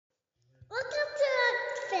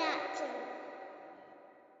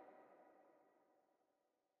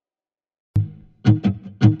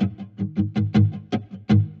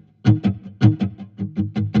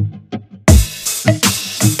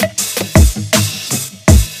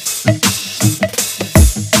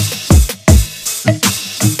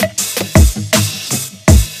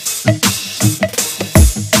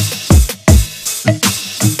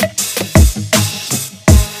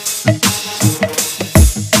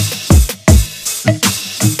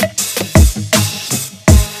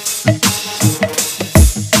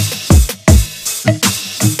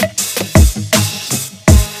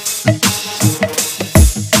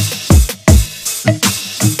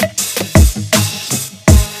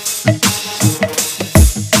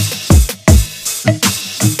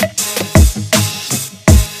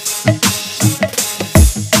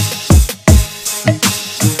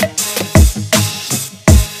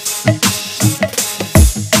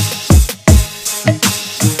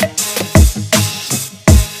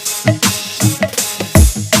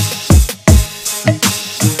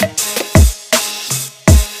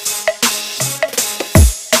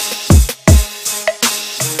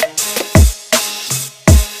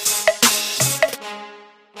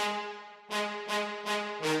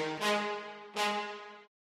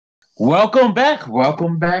Welcome back.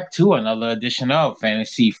 Welcome back to another edition of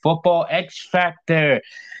Fantasy Football X Factor.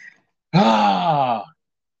 Ah,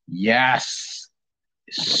 yes.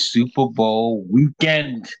 Super Bowl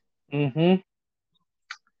weekend. Mm-hmm.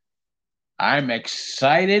 I'm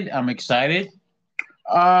excited.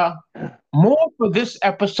 Uh, More for this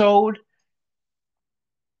episode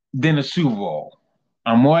than the Super Bowl.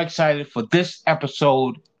 I'm more excited for this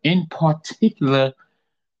episode in particular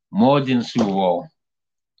more than the Super Bowl.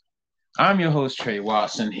 I'm your host, Trey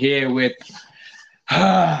Watson, here with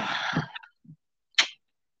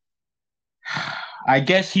I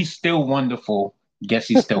guess he's still wonderful.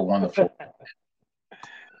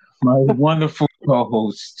 My wonderful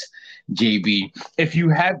co-host, JB. If you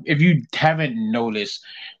haven't noticed,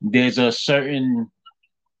 there's a certain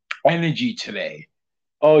energy today.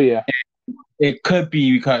 Oh yeah. It could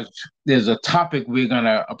be because there's a topic we're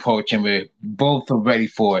gonna approach and we're both are ready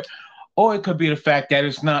for it. Or it could be the fact that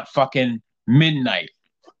it's not fucking midnight.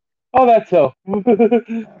 Oh, that's so.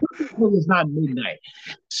 It's not midnight.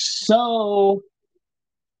 So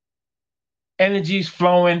energy's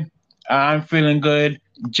flowing. I'm feeling good.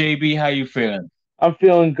 JB, how you feeling? I'm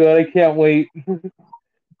feeling good. I can't wait.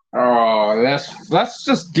 Oh, let's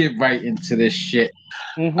just get right into this shit.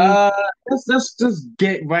 Mm-hmm. Uh, let's just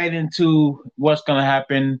get right into what's gonna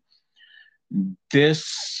happen.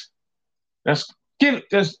 This let's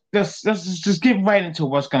just get right into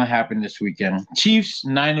what's gonna happen this weekend. Chiefs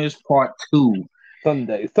Niners Part Two.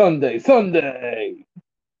 Sunday.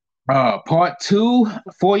 Part two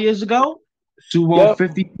 4 years ago. Super Bowl Yep.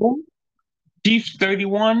 54. Chiefs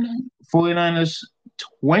 31. 49ers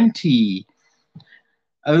 20.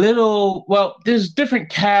 There's different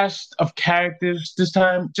cast of characters this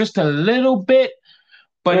time, just a little bit,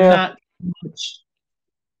 but Yeah. not much.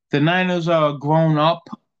 The Niners are grown up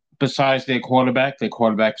besides their quarterback. Their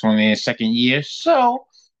quarterback's only in his second year.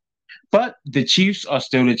 But the Chiefs are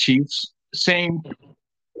still the Chiefs. Pretty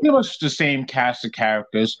much the same cast of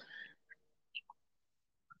characters.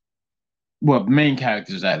 Well, main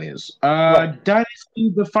characters, that is. Right. Dynasty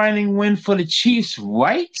defining win for the Chiefs,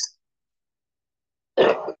 right?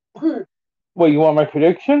 Wait, you want my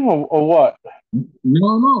prediction or what?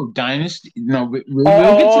 No, Dynasty. No, we'll get to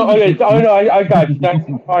Oh yeah. Oh the. no, I got you.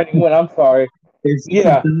 Dynasty defining win. I'm sorry. Is this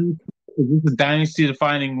a Yeah. dynasty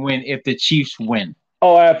defining win if the Chiefs win?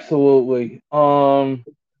 Oh, absolutely.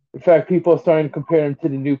 In fact, people are starting to compare them to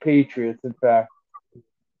the new Patriots. In fact.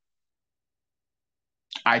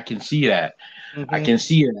 I can see that. I Mm-hmm. can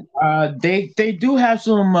see it. They do have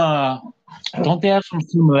some. Don't they have some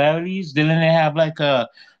similarities? Didn't they have like the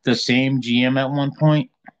same GM at one point?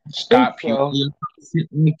 Think Scott so. Puglia,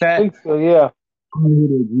 like that. Think so. Yeah. I don't know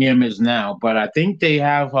who the GM is now, but I think they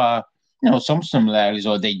have some similarities,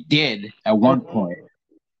 or they did at one Mm-hmm. point.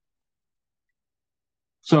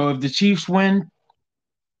 So if the Chiefs win,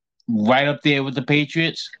 right up there with the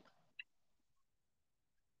Patriots.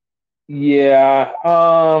 Yeah.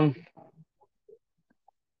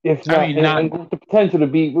 If I not, mean, not and with the potential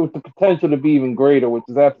to be even greater, which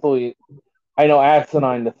is absolutely, I know,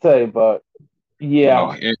 asinine to say, but yeah.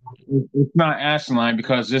 well, it's not asinine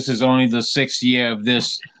because this is only the sixth year of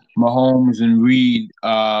this Mahomes and Reed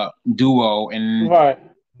duo, and Right.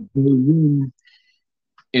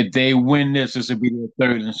 if they win this will be their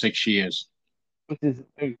third in 6 years. Which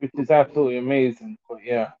is absolutely amazing. But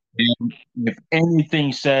yeah. And if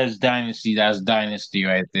anything says dynasty, that's dynasty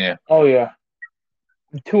right there. Oh yeah.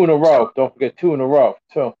 Two in a So, row. Don't forget 2 in a row.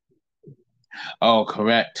 So oh,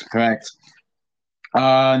 correct.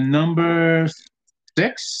 Number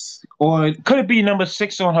six, or could it be number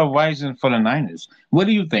six on horizon for the Niners? What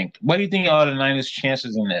do you think? What do you think are the Niners'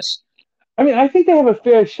 chances in this? I mean, I think they have a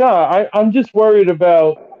fair shot. I'm just worried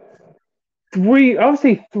about three. I would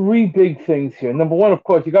say three big things here. Number one, of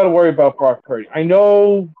course, you got to worry about Brock Purdy. I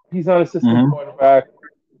know he's not a system Mm-hmm. quarterback,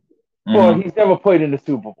 but Mm-hmm. he's never played in the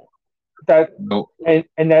Super Bowl. That Nope.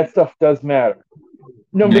 and that stuff does matter.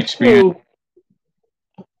 Number Experience.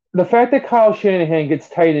 two, the fact that Kyle Shanahan gets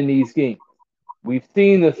tight in these games. We've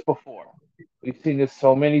seen this before. We've seen this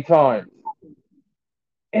so many times.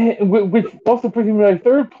 And which also brings me to my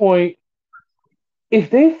third point. If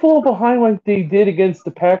they fall behind like they did against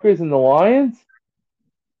the Packers and the Lions,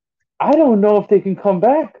 I don't know if they can come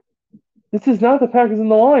back. This is not the Packers and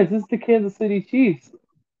the Lions. This is the Kansas City Chiefs.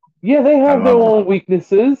 Yeah, they I have their love it. own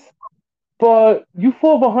weaknesses, but you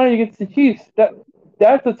fall behind against the Chiefs.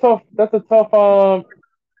 That's a tough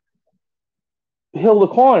hill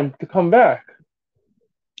to climb to come back.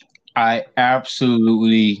 I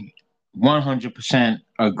absolutely 100%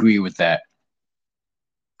 agree with that.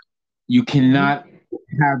 You Mm-hmm. cannot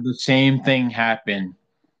have the same thing happen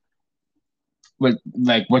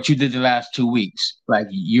like what you did the last 2 weeks. Like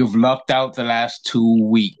you've lucked out the last 2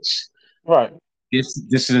 weeks. Right. This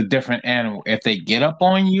is a different animal. If they get up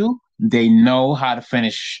on you, they know how to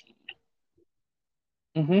finish.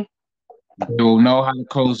 Mm-hmm. They will know how to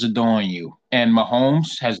close the door on you. And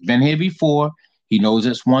Mahomes has been here before. He knows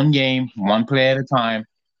it's one game, one play at a time.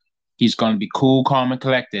 He's going to be cool, calm, and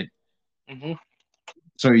collected. Mm-hmm.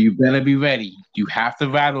 So you better be ready. You have to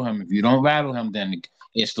rattle him. If you don't rattle him, then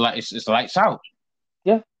it's lights out.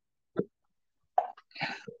 Yeah.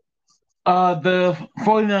 The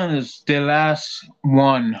 49ers, their last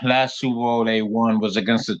Super Bowl they won was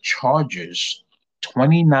against the Chargers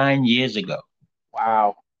 29 years ago.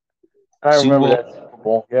 Wow. I Super remember Bowl that Super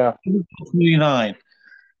Bowl. Yeah. 29.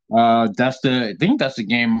 I think that's the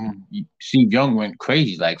game Steve Young went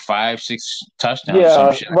crazy, like 5, 6 touchdowns, some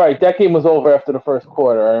Yeah. shit. Right. That game was over after the first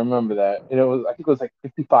quarter. I remember that, and I think it was like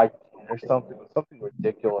 55 or something. It was something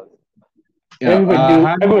ridiculous. Yeah.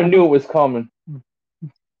 Everyone knew it was coming.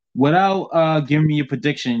 Without giving me a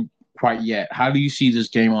prediction quite yet, how do you see this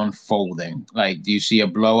game unfolding? Like, do you see a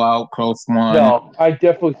blowout, close one? No, I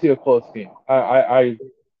definitely see a close game. I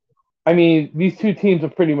mean, these two teams are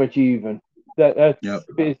pretty much even. That's Yep.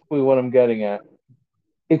 basically what I'm getting at,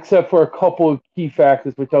 except for a couple of key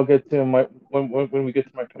factors, which I'll get to when we get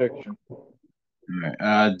to my prediction.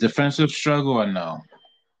 Right. Defensive struggle or no?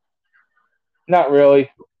 Not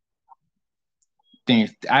really.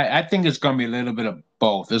 I think it's going to be a little bit of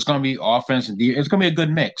both. It's going to be offense and defense. It's going to be a good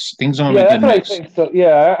mix. Things are going to Yeah, be a that's good what I mix. think. So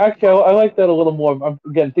yeah, actually, I like that a little more. I'm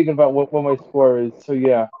again thinking about what my score is. So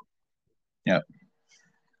yeah. Yep.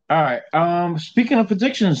 All right. Speaking of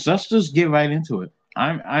predictions, let's just get right into it.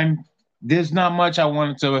 I'm. There's not much I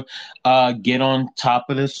wanted to get on top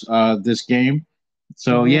of this game.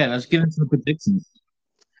 So Mm-hmm. yeah, let's get into the predictions.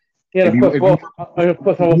 Yeah, If of you course. if you Well, of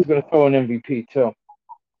course, I'm also going to throw an MVP too.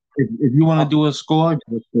 if you want Uh, to do a score,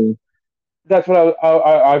 just that's what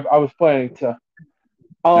I was planning to.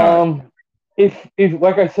 all right. If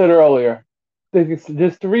like I said earlier,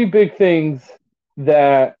 there's three big things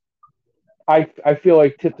that I feel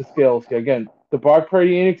like tip the scales here. Again, the Brock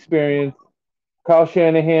Purdy inexperience, Kyle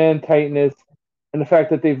Shanahan tightness, and the fact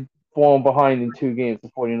that they've fallen behind in two games, the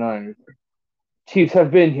 49ers. Chiefs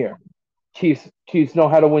have been here. Chiefs know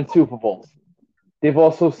how to win Super Bowls. They've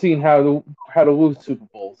also seen how to lose Super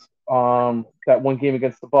Bowls. That one game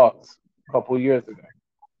against the Bucks a couple of years ago.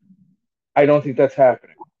 I don't think that's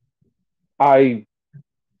happening. I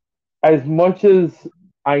as much as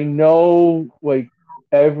I know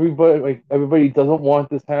everybody doesn't want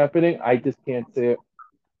this happening, I just can't see it.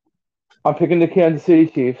 I'm picking the Kansas City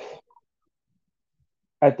Chiefs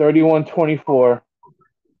at 31-24.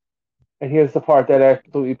 And here's the part that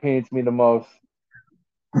absolutely pains me the most.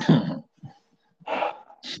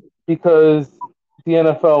 Because the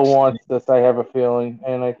NFL wants this, I have a feeling,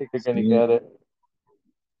 and I think they're going to get it.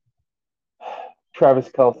 Travis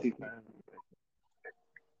Kelce.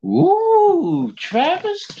 Ooh,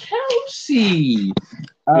 Travis Kelsey.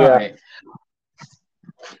 All Yeah. right.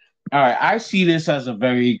 All right. I see this as a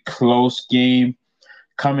very close game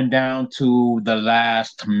coming down to the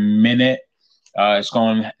last minute. It's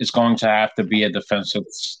going to have to be a defensive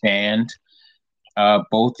stand.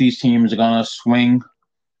 Both these teams are going to swing,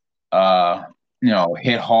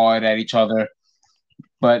 hit hard at each other.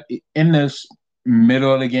 But in this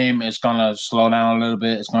middle of the game, it's going to slow down a little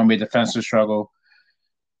bit. It's going to be a defensive struggle.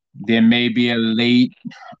 There may be a late,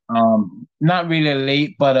 not really a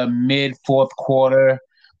late, but a mid fourth quarter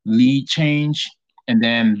lead change, and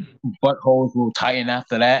then buttholes will tighten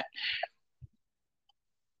after that.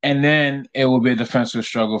 And then it will be a defensive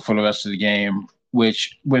struggle for the rest of the game,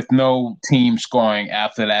 which with no team scoring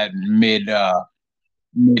after that mid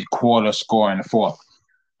quarter score in the fourth.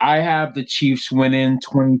 I have the Chiefs winning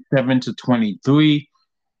 27-23.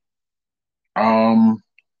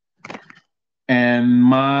 And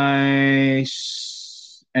my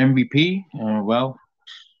MVP, well,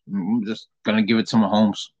 I'm just gonna give it to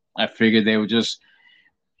Mahomes. I figured they would just.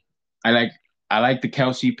 I like the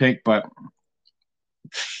Kelsey pick, but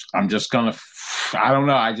I'm just gonna. I don't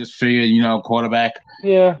know. I just figured, quarterback.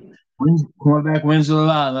 Yeah. Quarterback wins a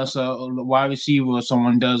lot unless a wide receiver or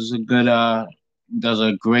someone does a great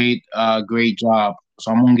job.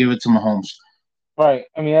 So I'm gonna give it to Mahomes. Right.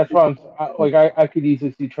 I mean, that's why I could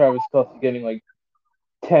easily see Travis Kelce getting like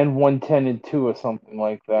 10-1-10-2 or something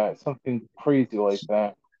like that. Something crazy like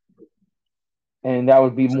that. And that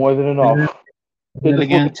would be more than enough. They're Then just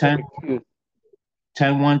again, looking for an excuse.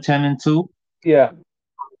 10-1, 10-2. Yeah.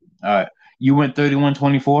 All right. You went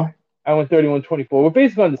 31-24? I went 31-24. We're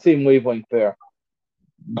basically on the same wavelength there.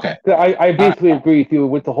 Okay. I basically agree with you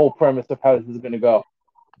with the whole premise of how this is going to go.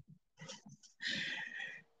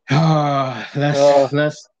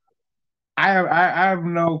 Let's. I have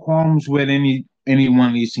no qualms with any one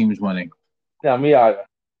of these teams winning. Yeah, me either.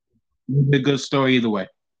 It's a good story either way.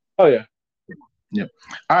 Oh yeah. Yep.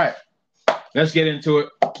 All right, let's get into it.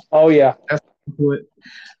 Oh yeah. Let's get into it.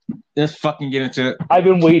 Let's fucking get into it. I've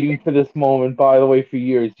been waiting for this moment, by the way, for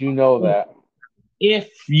years. You know that. If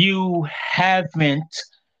you haven't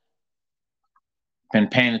been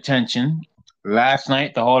paying attention, last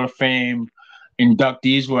night the Hall of Fame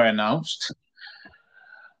inductees were announced.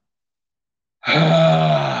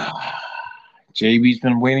 JB's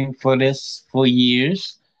been waiting for this for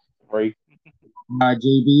years. Right.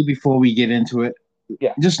 JB, before we get into it,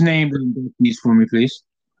 Yeah. just name the inductees for me, please.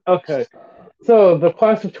 Okay. So the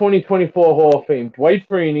class of 2024 Hall of Fame: Dwight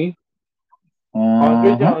Freeney,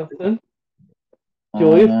 Andre Johnson,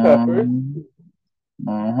 Julius Peppers,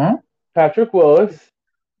 Patrick Willis.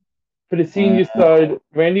 For the senior side,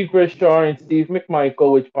 Randy Grishaw and Steve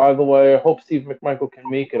McMichael, which, by the way, I hope Steve McMichael can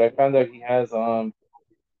make it. I found out he has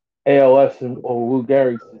ALS or Lou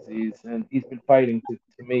Gehrig's disease, and he's been fighting to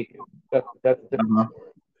make it. That's a different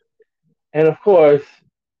story. And, of course,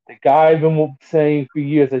 the guy I've been saying for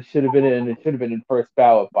years that should have been in, it should have been in first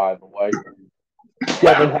ballot, by the way,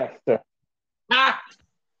 Devin Hester.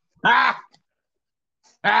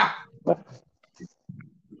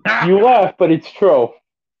 You laugh, but it's true.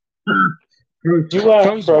 You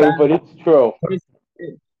laugh, Trey, but it's true.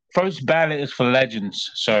 First ballot is for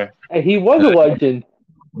legends, sir. And he was a legend.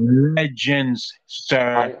 Legends,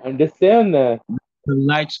 sir. I understand that. The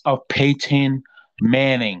likes of Peyton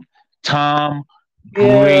Manning, Tom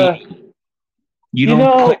Brady. You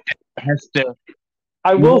don't put Hester.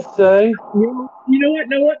 I will say. You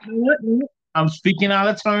know what? I'm speaking out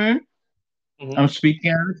of turn.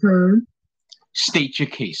 State your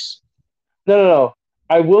case. No.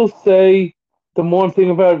 I will say the more I'm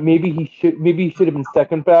thinking about it, maybe he should have been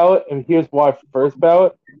second ballot, and here's why for first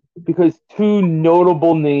ballot. Because two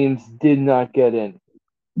notable names did not get in.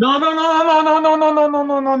 No.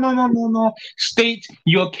 State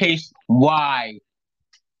your case why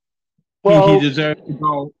he deserves to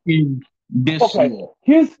go in this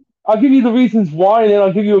year. I'll give you the reasons why, and then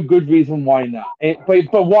I'll give you a good reason why not.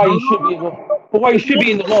 But why he should be, why he should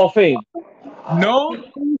be in the Hall of Fame.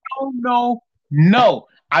 No.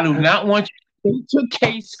 I do not want you to state your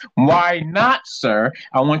case. Why not, sir?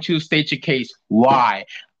 I want you to state your case. Why?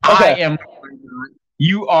 Okay. I am the why not.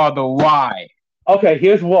 You are the why. Okay,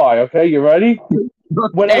 here's why. Okay, you ready?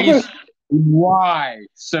 Why,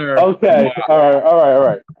 sir? Okay, why? All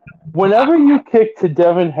right. Whenever you kick to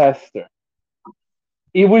Devin Hester,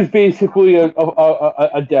 it was basically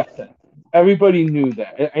a death sentence. Everybody knew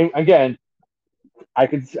that. And again, I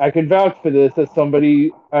can vouch for this as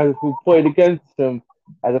somebody who played against him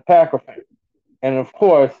as a Packer fan. And of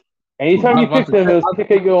course, anytime you kick them, it's kick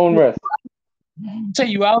at your own risk. So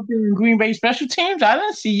you out there in Green Bay special teams? I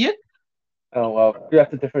didn't see you. Oh well,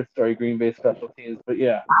 that's a different story. Green Bay special teams, but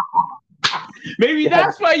yeah. Maybe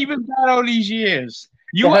that's why you've been bad all these years.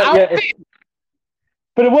 You were out there.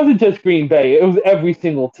 But it wasn't just Green Bay; it was every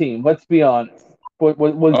single team. Let's be honest.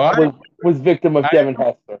 Was victim of Devin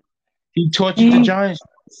Hester. He tortured the Giants.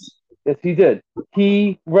 Yes, he did.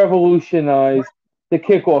 He revolutionized the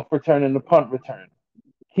kickoff return and the punt return.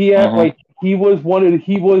 He had he was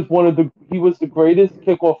the greatest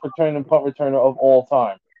kickoff return and punt returner of all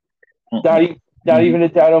time. Not even a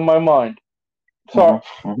doubt in my mind. Sorry,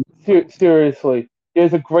 seriously.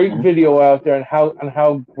 There's a great video out there on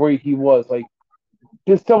how great he was. Like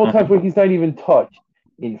there's several times where he's not even touched.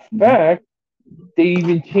 In fact, they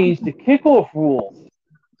even changed the kickoff rules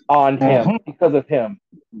on him because of him.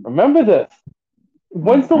 Remember this.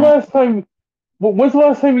 When's the last time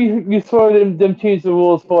you saw them change the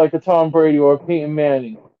rules for like a Tom Brady or a Peyton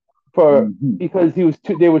Manning because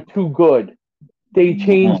they were too good? They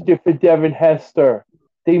changed it for Devin Hester.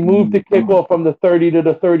 They moved the kickoff from the 30 to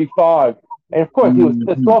the 35, and of course he was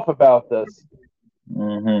pissed off about this.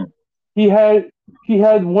 He's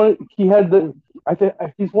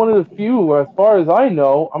one of the few, as far as I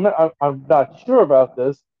know. I'm not sure about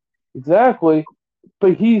this exactly,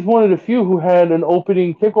 but he's one of the few who had an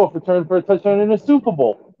opening kickoff return for a touchdown in a Super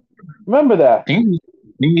Bowl. Remember that? I think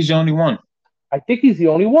he's the only one. I think he's the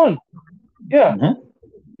only one. Yeah.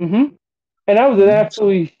 And that was an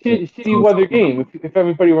absolutely shitty weather game, if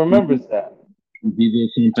everybody remembers that. He did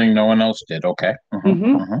something no one else did. Okay.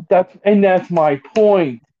 That's my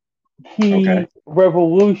point. He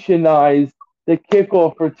revolutionized the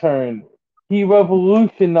kickoff return. He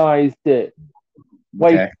revolutionized it.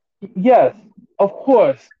 Like, yes, of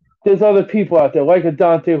course, there's other people out there like a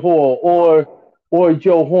Dante Hall or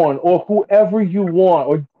Joe Horn or whoever you want,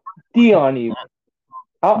 or Dion even.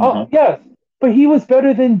 Yes, but he was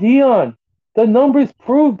better than Dion. The numbers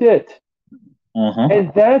proved it.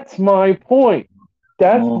 And that's my point.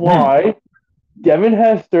 That's why Devin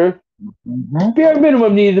Hester, bare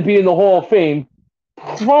minimum, needed to be in the Hall of Fame.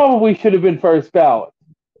 Probably should have been first ballot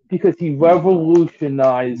because he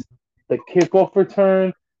revolutionized the kickoff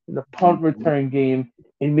return and the punt return game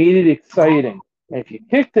and made it exciting. And if you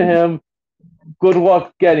kick to him, good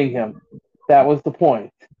luck getting him. That was the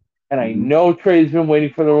point. And I know Trey's been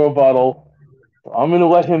waiting for the rebuttal, so I'm going to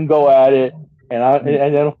let him go at it. And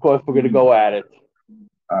then, of course, we're going to go at it.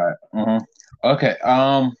 All right. Okay.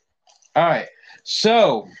 All right.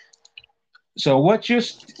 So what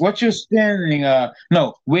you're standing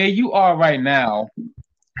no, where you are right now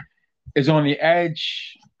is on the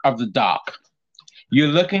edge of the dock. You're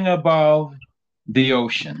looking above the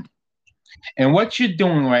ocean. And what you're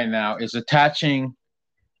doing right now is attaching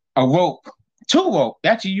a rope, two rope.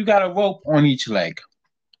 Actually, you got a rope on each leg.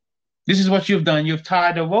 This is what you've done. You've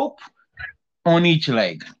tied a rope on each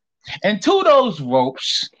leg. And to those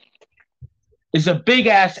ropes is a big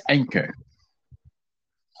ass anchor.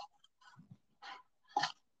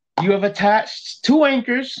 You have attached two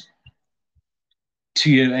anchors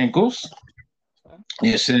to your ankles.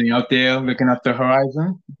 You're sitting out there looking at the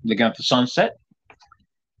horizon, looking at the sunset,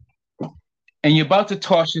 and you're about to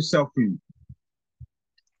toss yourself in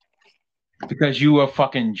because you are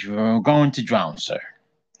fucking going to drown, sir.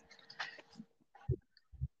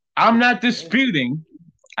 I am not disputing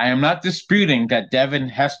that Devin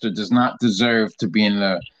Hester does not deserve to be in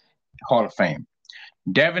the Hall of Fame.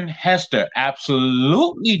 Devin Hester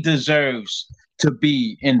absolutely deserves to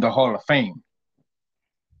be in the Hall of Fame.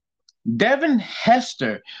 Devin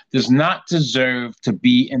Hester does not deserve to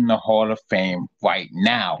be in the Hall of Fame right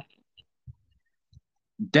now.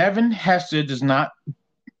 Devin Hester does not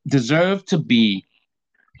deserve to be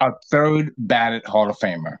a third ballot Hall of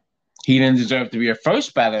Famer. He didn't deserve to be a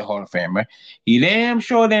first ballot Hall of Famer. He damn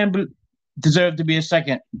sure didn't deserve to be a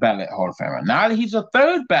second ballot Hall of Famer. Now that he's a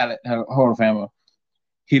third ballot Hall of Famer,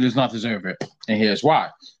 he does not deserve it. And here's why.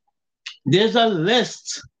 There's a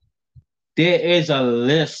list. There is a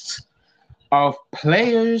list of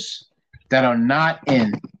players that are not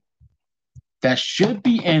in, that should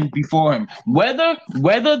be in before him. Whether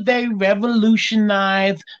they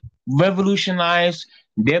revolutionize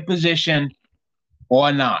their position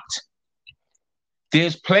or not.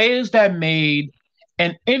 There's players that made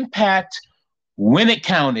an impact when it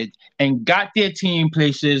counted and got their team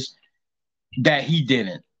places that he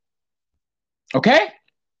didn't. Okay?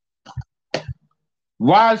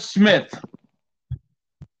 Rod Smith,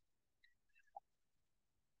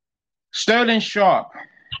 Sterling Sharp,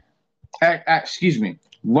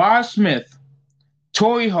 Rod Smith,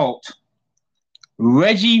 Torrey Holt,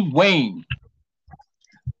 Reggie Wayne,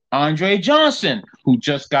 Andre Johnson, who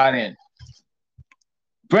just got in,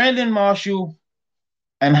 Brandon Marshall,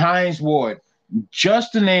 and Hines Ward,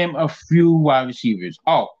 just to name a few wide receivers.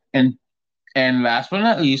 Oh, and last but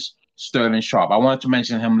not least, Sterling Sharp. I wanted to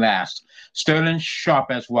mention him last. Sterling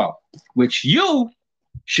Sharp as well, which you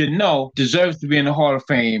should know deserves to be in the Hall of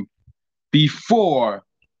Fame before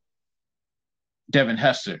Devin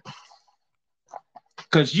Hester.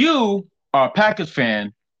 Because you are a Packers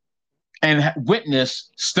fan and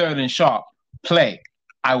witnessed Sterling Sharp play,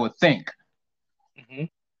 I would think.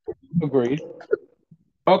 Agreed.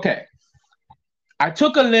 Okay. I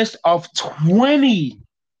took a list of 20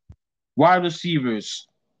 wide receivers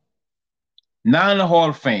not in the Hall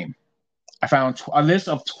of Fame. I found a list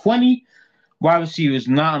of 20 wide receivers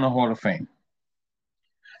not in the Hall of Fame.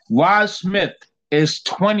 Rod Smith is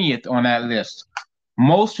 20th on that list.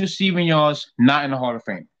 Most receiving yards not in the Hall of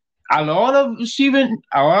Fame. Out of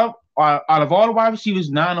all the wide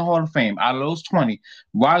receivers not in the Hall of Fame, out of those 20,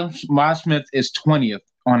 Rod Smith is 20th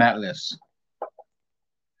on that list.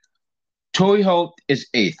 Torrey Holt is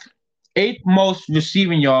 8th. 8th most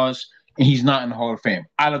receiving yards, and he's not in the Hall of Fame.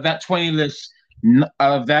 Out of that 20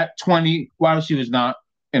 wide receivers not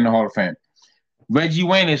in the Hall of Fame. Reggie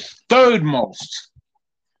Wayne is 3rd most.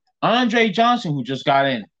 Andre Johnson, who just got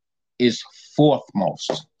in, is 4th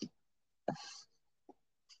most.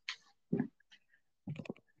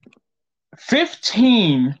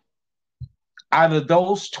 15 out of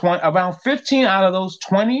those 20, around 15 out of those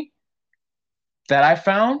 20 that I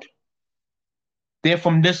found, they're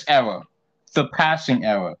from this era, the passing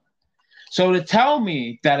era. So to tell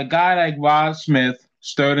me that a guy like Rod Smith,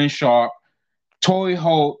 Sterling Sharp, Torrey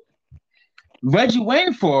Holt, Reggie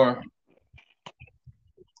Wayne, for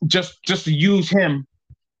just to use him,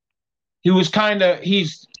 he was at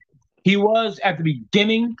the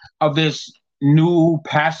beginning of this new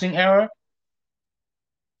passing era.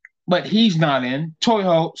 but he's not in. Torrey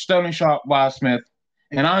Holt, Sterling Sharp, Wild Smith,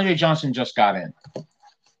 and Andre Johnson just got in.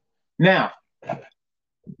 Now,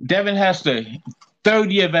 Devin Hester, third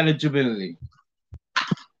year of eligibility.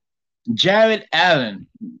 Jared Allen,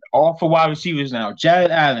 all for wide receivers now. Jared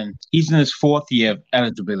Allen, he's in his fourth year of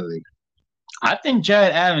eligibility. I think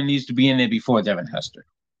Jared Allen needs to be in there before Devin Hester.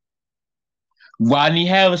 Rodney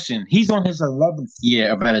Harrison, he's on his 11th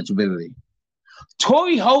year of eligibility.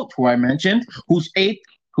 Torrey Holt, who I mentioned, who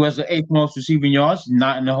has the eighth most receiving yards,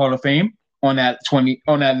 not in the Hall of Fame on that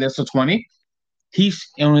list of 20. He's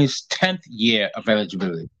in his 10th year of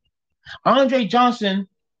eligibility. Andre Johnson,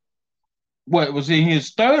 what was in his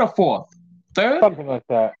third or fourth? Third? Something like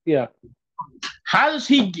that. Yeah. How does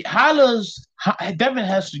Devin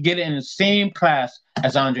Hester get in the same class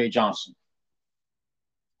as Andre Johnson?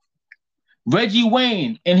 Reggie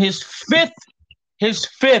Wayne in his fifth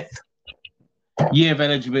year of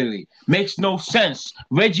eligibility. Makes no sense.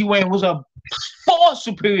 Reggie Wayne was a far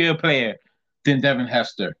superior player than Devin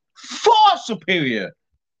Hester. Far superior.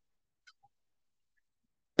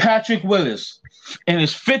 Patrick Willis, in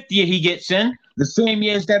his fifth year, he gets in. The same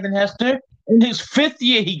year as Devin Hester. In his fifth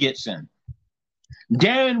year, he gets in.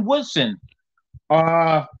 Darren Woodson,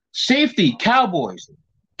 safety, Cowboys,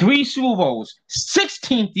 3 Super Bowls,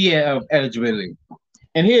 16th year of eligibility.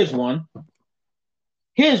 And here's one.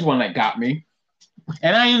 Here's one that got me.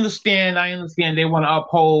 And I understand they want to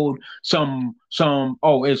uphold some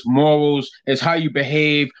it's morals, it's how you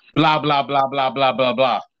behave, blah, blah, blah, blah, blah, blah,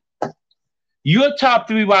 blah. Your top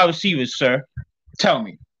 3 wide receivers, sir. Tell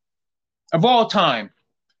me. Of all time.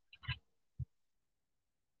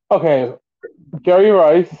 Okay. Jerry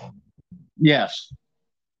Rice. Yes.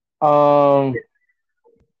 Randy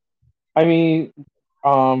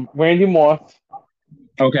Moss.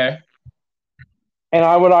 Okay. And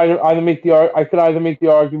I would either make the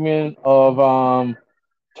argument of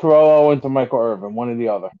Terrell Owens or Michael Irvin, one or the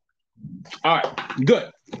other. All right,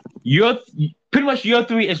 good. Pretty much your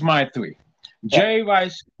 3 is my 3. Jerry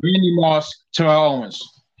Rice, Randy Moss, Terrell Owens.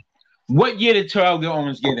 What year did Terrell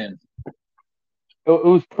Owens get in? It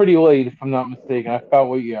was pretty late, if I'm not mistaken. I forgot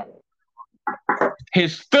what year.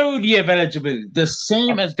 His third year of eligibility, the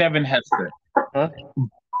same as Devin Hester. Huh?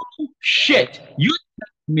 Shit, you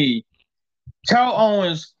tell me Terrell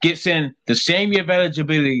Owens gets in the same year of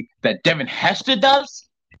eligibility that Devin Hester does?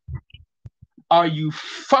 Are you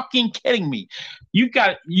fucking kidding me?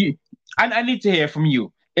 I need to hear from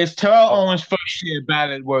you. Is Terrell Owens' first year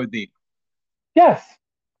ballot worthy? Yes.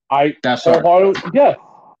 That's right. Yes.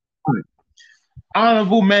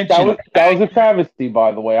 Honorable mention. That was a travesty,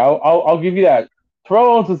 by the way. I'll give you that.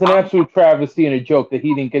 Terrell Owens is an absolute travesty and a joke that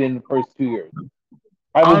he didn't get in the first 2 years.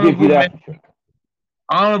 I will give you that.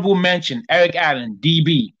 Honorable mention, Eric Allen,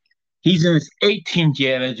 DB. He's in his 18th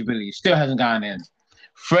year eligibility. Still hasn't gotten in.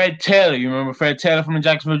 Fred Taylor, you remember Fred Taylor from the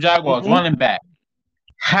Jacksonville Jaguars, running back.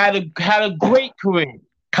 Had a great career.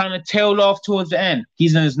 Kind of tailed off towards the end.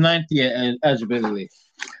 He's in his 9th year eligibility.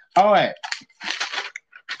 All right.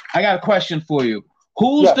 I got a question for you.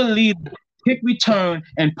 Who's the leader kick return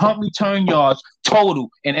and punt return yards total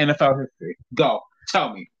in NFL history? Go.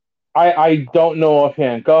 Tell me. I don't know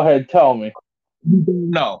offhand. Go ahead. Tell me.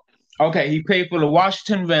 No. Okay, he played for the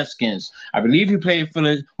Washington Redskins. I believe he played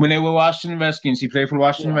when they were Washington Redskins. He played for the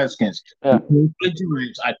Washington Redskins. Yeah. He played for the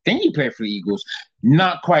Giants. I think he played for the Eagles.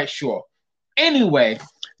 Not quite sure. Anyway,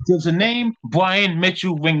 does the name Brian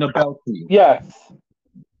Mitchell ring the bell to you? Yes.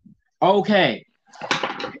 Okay.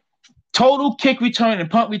 Total kick return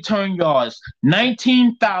and punt return yards,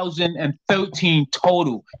 19,013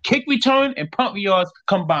 total. Kick return and punt yards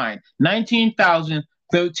combined,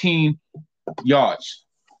 19,013 yards.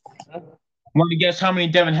 Want to guess how many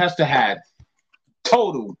Devin Hester had?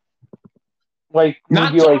 Total.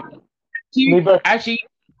 Actually,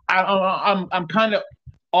 I'm kind of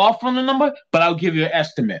off on the number, but I'll give you an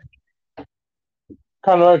estimate.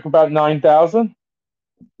 Kind of like about 9,000.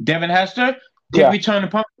 Devin Hester, kick return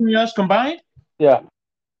and punt yards combined. Yeah.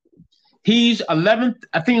 He's 11th.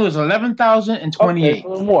 I think it was 11,028. Okay, a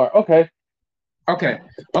little more. Okay.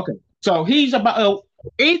 So he's about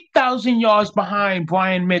 8,000 yards behind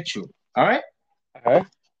Brian Mitchell. All right. Okay.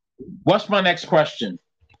 What's my next question?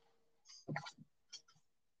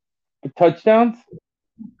 Touchdowns?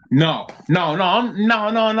 No.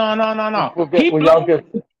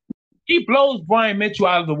 He blows Brian Mitchell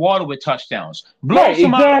out of the water with touchdowns. Right,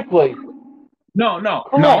 exactly. No.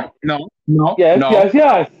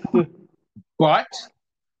 Yes. But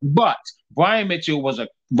Brian Mitchell was a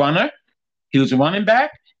runner. He was a running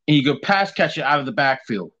back, and he could pass catch it out of the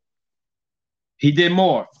backfield. He did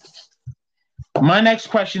more. My next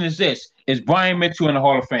question is this: is Brian Mitchell in the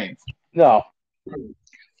Hall of Fame? No.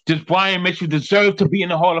 Does Brian Mitchell deserve to be in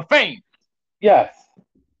the Hall of Fame? Yes.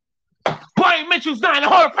 Brian Mitchell's not in the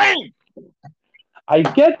Hall of Fame. I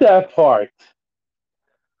get that part.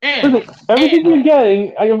 And everything you're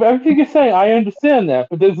getting, everything you're saying, I understand that,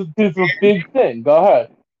 but there's a big thing. Go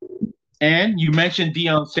ahead. And you mentioned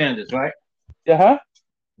Deion Sanders, right? Yeah.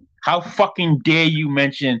 How fucking dare you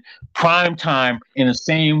mention prime time in the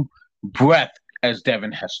same breath as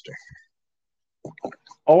Devin Hester?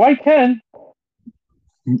 Oh, I can.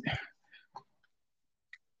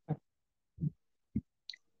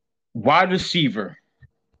 Wide receiver,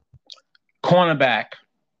 cornerback,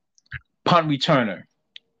 punt returner,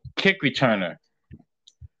 kick returner.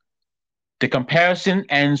 The comparison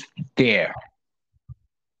ends there.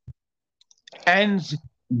 Ends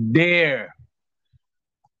there.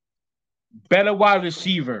 Better wide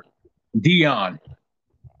receiver, Deion.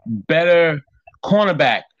 Better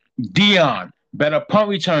cornerback, Deion. Better punt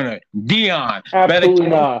returner, Deion. Absolutely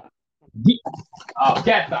not. Oh,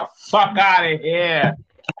 get the fuck out of here.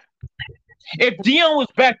 If Deion was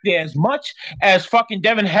back there as much as fucking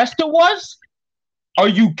Devin Hester was, are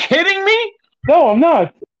you kidding me? No, I'm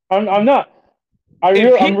not. I'm not.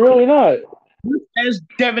 I'm really not. As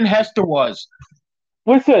Devin Hester was.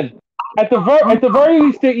 Listen, at the very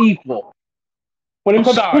least, they're equal. When it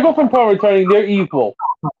comes to kickoff and punt returning, they're equal.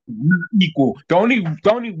 Equal. The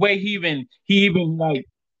only way he even like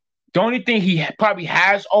the only thing he probably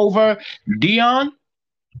has over Deion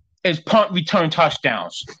is punt return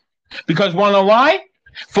touchdowns. Because wanna know why?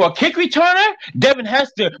 For a kick returner, Devin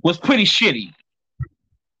Hester was pretty shitty.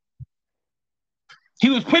 He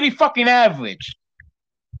was pretty fucking average.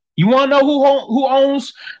 You want to know who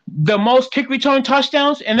owns the most kick return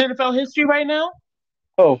touchdowns in NFL history right now?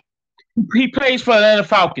 Oh. He plays for the Atlanta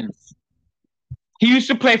Falcons. He used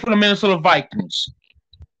to play for the Minnesota Vikings.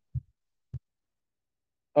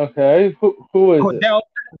 Okay. Who is it?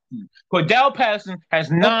 Cordell Patterson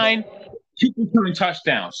has 9 kick return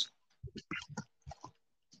touchdowns.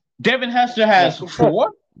 Devin Hester has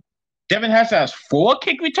 4. Devin Hester has 4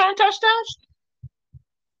 kick return touchdowns.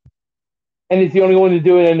 And he's the only one to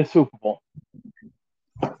do it in the Super Bowl.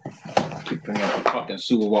 Keep bringing up the fucking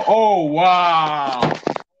Super Bowl. Oh, wow.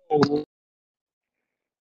 Oh.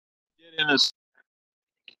 Get in this.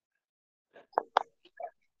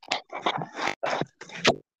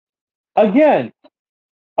 Again,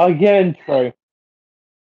 Trey.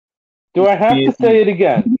 Do I have to say it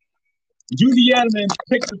again? Judy Edelman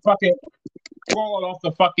picked the fucking ball off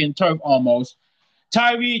the fucking turf almost.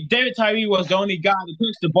 David Tyree was the only guy to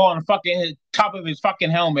pitch the ball on the fucking top of his fucking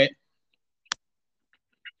helmet.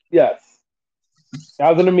 Yes.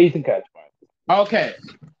 That was an amazing catch. Okay.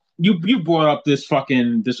 You brought up this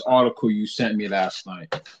article you sent me last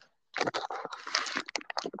night.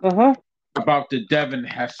 Uh-huh. About the Devin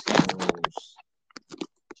Hester rules.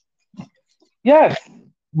 Yes.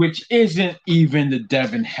 Which isn't even the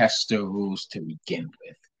Devin Hester rules to begin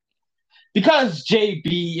with. Because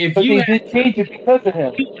JB, if but you they did change it because of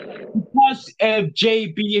him. Because of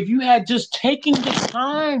JB, if you had just taken the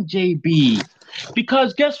time, JB.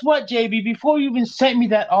 Because guess what, JB? Before you even sent me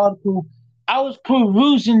that article, I was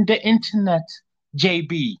perusing the internet,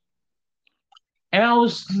 JB. And I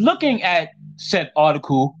was looking at said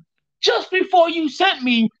article just before you sent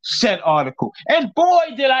me said article. And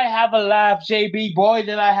boy, did I have a laugh, JB. Boy,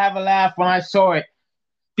 did I have a laugh when I saw it.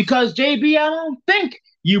 Because, JB, I don't think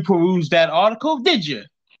you perused that article, did you?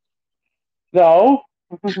 No.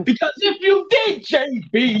 Because if you did,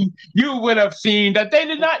 JB, you would have seen that they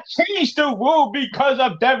did not change the rule because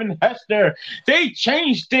of Devin Hester. They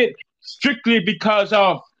changed it strictly because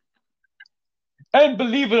of, and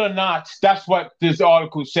believe it or not, that's what this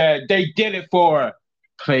article said. They did it for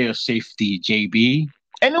player safety, JB.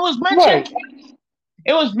 And it was mentioned. Right.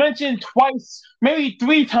 It was mentioned twice, maybe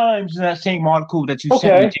 3 times in that same article that you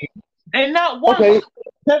sent me, JB. And not once.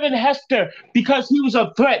 Devin Hester, because he was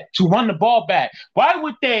a threat to run the ball back. Why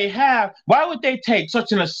would they take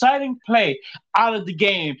such an exciting play out of the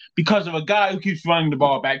game because of a guy who keeps running the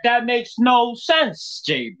ball back? That makes no sense,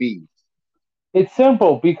 JB. It's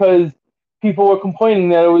simple, because people were complaining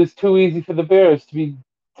that it was too easy for the Bears to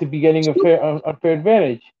be getting a unfair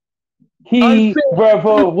advantage. He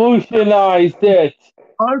revolutionized it.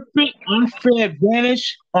 Unfair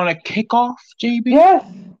advantage on a kickoff,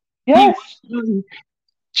 JB? Yes.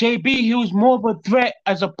 JB, he was more of a threat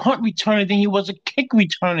as a punt returner than he was a kick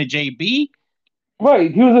returner, JB. Right,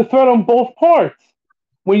 he was a threat on both parts.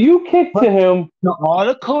 When you kicked to him... The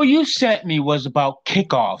article you sent me was about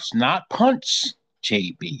kickoffs, not punts,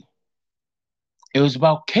 JB. It was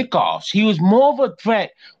about kickoffs. He was more of a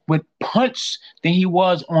threat with punts than he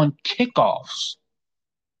was on kickoffs.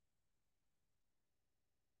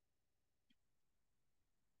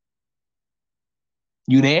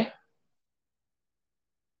 You there?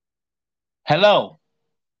 Hello.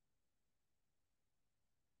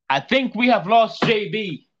 I think we have lost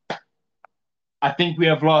JB. I think we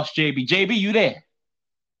have lost JB. JB, you there?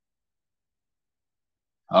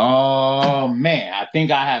 Oh man, I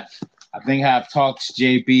think I have talked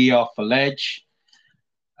JB off a ledge.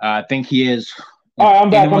 I think he is. All If right, I'm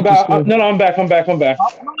back. I'm anyone can back. still. No, no, I'm back. I'm back. I'm back.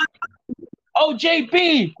 Oh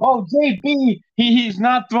JB! Oh JB! He's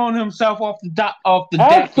not throwing himself off the deck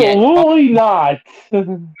yet. Absolutely not.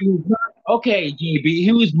 Okay, JB.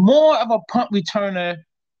 He was more of a punt returner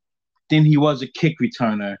than he was a kick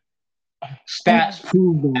returner. Stats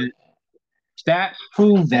prove that. Stats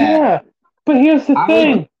prove that. Yeah, but here's the I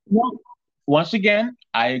agree. thing. Once again,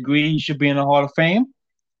 I agree he should be in the Hall of Fame.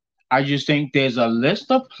 I just think there's a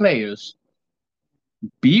list of players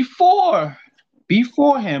before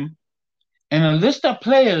him, and a list of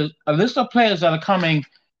players that are coming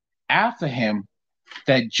after him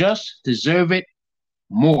that just deserve it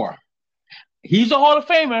more. He's a Hall of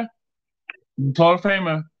Famer. He's a Hall of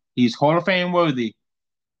Famer. He's Hall of Fame worthy.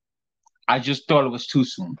 I just thought it was too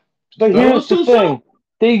soon. But here's the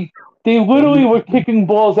thing. They literally were kicking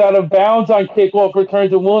balls out of bounds on kickoff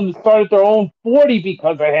returns and willing to start at their own 40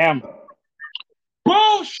 because of him.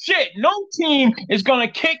 Bullshit! No team is gonna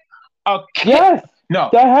kick a kick. Yes, no,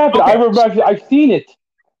 that happened. Okay. I remember. I've seen it.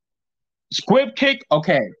 Squib kick.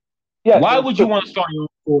 Okay. Yes. Why would you want to start your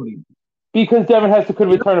 40? Because Devin Hester could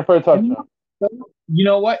return it for a touchdown. You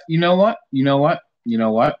know what?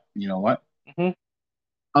 Mm-hmm.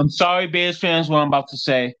 I'm sorry, Bears fans, what I'm about to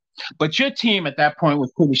say, but your team at that point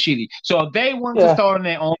was pretty shitty. So if they wanted to start on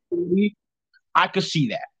their own 40, I could see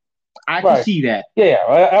that. I can see that. Yeah,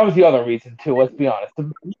 that was the other reason too. Let's be honest. And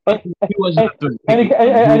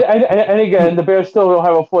again, the Bears still don't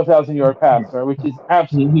have a 4,000-yard passer, which is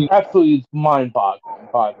absolutely mind-boggling,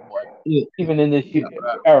 by the way, even in this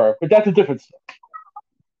era. But that's a different story.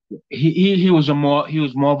 He was more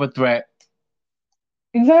of a threat.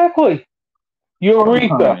 Exactly.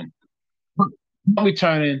 Eureka.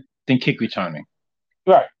 Returning than kick returning.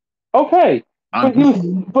 Right. Okay.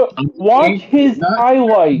 But watch his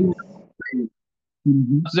highlights. He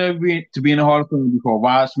deserved to be in the Hall of Fame before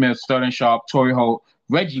Rod Smith, Sterling Sharp, Torrey Holt,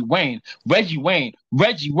 Reggie Wayne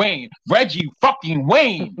fucking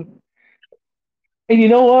Wayne. And you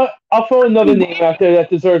know what? I'll throw another name out there that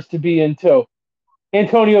deserves to be in too.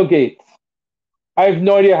 Antonio Gates. I have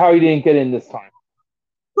no idea how he didn't get in this time.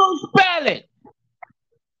 First ballot.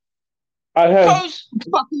 First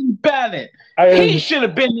fucking ballot. He should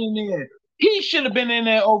have been in there. He should have been in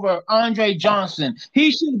there over Andre Johnson.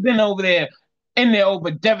 He should have been in there over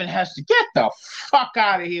Devin Hester. Get the fuck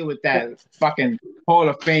out of here with that fucking Hall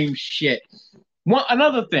of Fame shit. One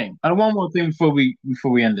more thing before we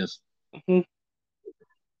end this. Mm-hmm.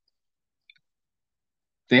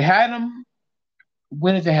 They had him.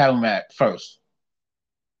 Where did they have him at first?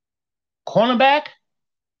 Cornerback.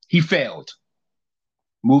 He failed.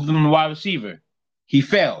 Moved him to wide receiver. He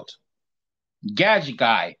failed. Gadget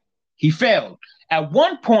guy. He failed. At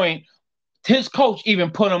one point, his coach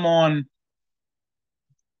even put him on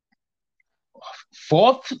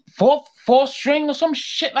fourth string or some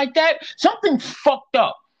shit like that. Something fucked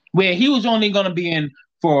up where he was only going to be in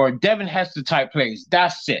for Devin Hester type plays.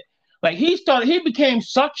 That's it. Like he became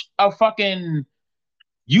such a fucking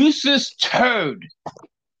useless turd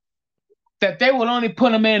that they would only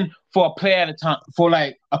put him in for a play at a time, for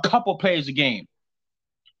like a couple plays a game.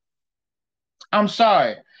 I'm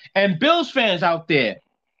sorry. And Bills fans out there,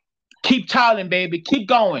 keep touting, baby. Keep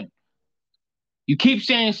going. You keep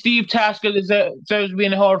saying Steve Tasker deserves to be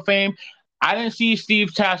in the Hall of Fame. I didn't see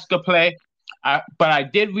Steve Tasker play, but I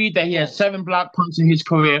did read that he had 7 block punts in his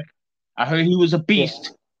career. I heard he was a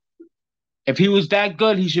beast. Yeah. If he was that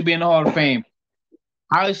good, he should be in the Hall of Fame.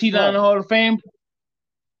 How is he not in the Hall of Fame?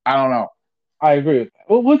 I don't know. I agree with that.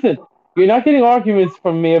 Well, listen, you're not getting arguments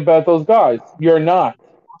from me about those guys. You're not.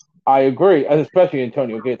 I agree, especially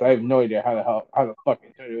Antonio Gates. I have no idea how the fuck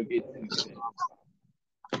Antonio Gates is.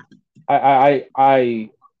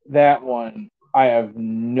 That one, I have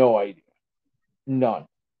no idea. None.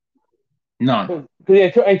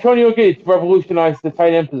 Because Antonio Gates revolutionized the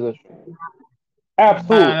tight end position.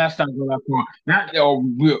 Absolutely. That's not going that far.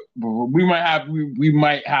 We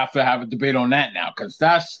might have to have a debate on that now, because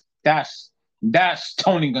that's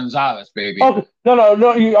Tony Gonzalez, baby. Okay.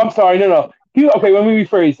 No. I'm sorry. No. Okay, let me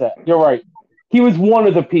rephrase that. You're right. He was one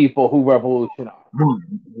of the people who revolutionized.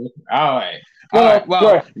 All right.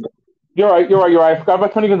 Well, you're right. I forgot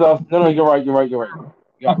about Tony Gonzalez. No, you're right.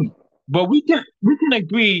 Yeah. But we can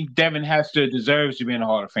agree Devin Hester deserves to be in the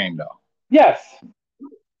Hall of Fame, though. Yes.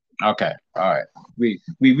 Okay. All right.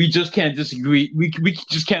 We just can't disagree. We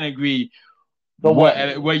just can't agree The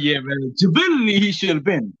what year of eligibility he should have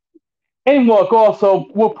been. And look, also,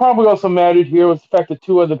 what probably also mattered here was the fact that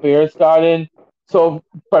two of the Bears got in. So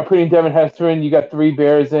by putting Devin Hester in, you got three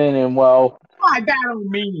Bears in, and That don't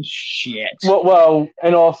mean shit.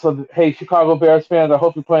 and also, hey, Chicago Bears fans, I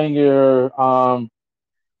hope you're playing your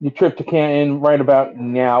trip to Canton right about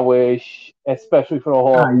now-ish, especially for the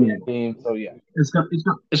Hall of Yeah. Fame game. So yeah, It's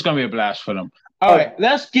gonna be a blast for them. All all right, right.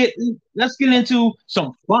 let's get into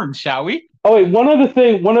some fun, shall we? Oh wait, one other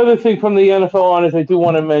thing from the NFL honors I do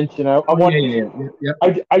want to mention. I Oh yeah, want, yeah, yeah,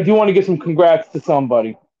 yeah. I do want to give some congrats to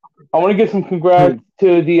somebody. I want to give some congrats Who?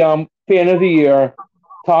 to the fan of the year,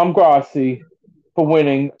 Tom Grossi, for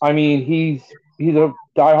winning. I mean, he's a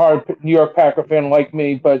diehard New York Packer fan like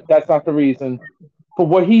me, but that's not the reason. For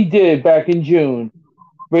what he did back in June,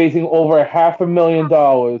 raising over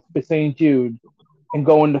 $500,000 for St. Jude and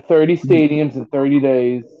going to 30 stadiums in 30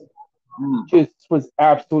 days, Mm, just was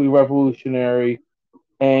absolutely revolutionary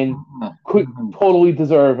and mm. totally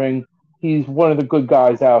deserving. He's one of the good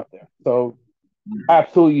guys out there. So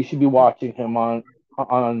absolutely, you should be watching him on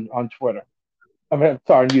Twitter. I mean,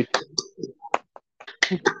 sorry, on YouTube.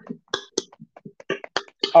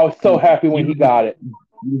 I was so happy when he got it.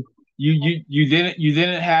 You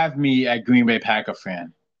didn't have me at Green Bay Packer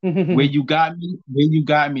fan. Where you got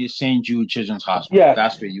me is St. Jude Children's Hospital. Yes,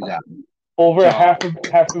 That's where you got me. over a So,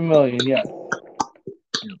 half a million. Yes,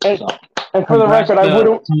 and so and congrats to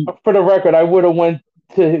for the record, I would have went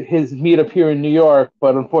to his meetup here in New York,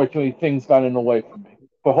 but unfortunately things got in the way for me.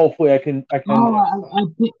 But hopefully I can.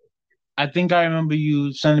 Oh, I think I remember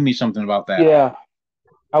you sending me something about that. Yeah,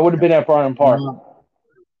 I would have been at Bryant Park.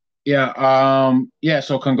 Yeah. Yeah.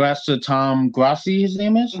 So congrats to Tom Grossi. His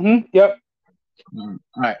name is. Yep. All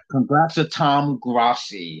right. Congrats to Tom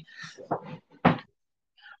Grossi. All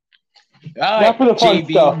Now right, for the fun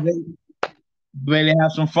JB. stuff. Ready to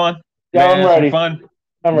have some fun? Yeah, Ready to I'm have some ready. fun?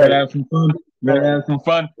 I'm Ready to ready. have some fun? Ready to have some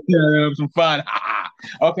fun? Ready to have some fun?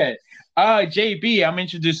 Okay. JB, I'm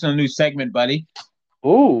introducing a new segment, buddy.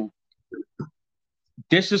 Ooh.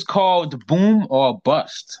 This is called Boom or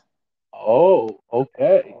Bust. Oh,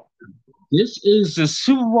 okay. This is the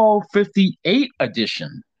Super Bowl 58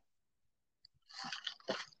 edition.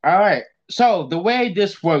 All right. So the way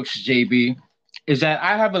this works, JB, is that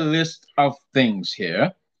I have a list of things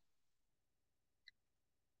here.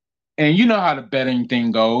 And you know how the betting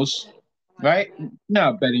thing goes, right? You know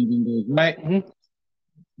how betting thing goes, right?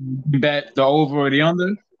 You bet the over or the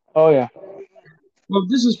under. Oh yeah. Well,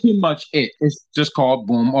 this is pretty much it. It's just called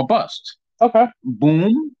boom or bust. Okay.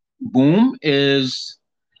 Boom, boom is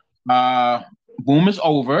uh boom is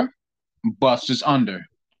over, bust is under.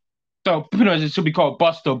 So pretty much it should be called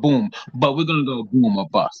bust or boom, but we're gonna go boom or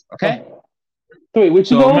bust. Okay. So wait, which is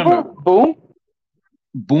So over? remember, Boom.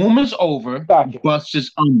 boom is over, Gotcha. bust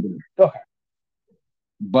is under. Okay.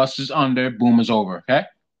 Bust is under, boom is over. Okay.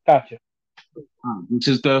 Gotcha. Which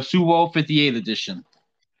is the Super Bowl 58 edition.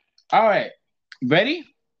 All right. Ready?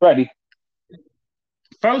 Ready.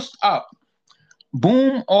 First up,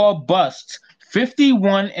 boom or bust.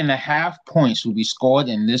 51.5 points will be scored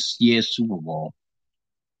in this year's Super Bowl.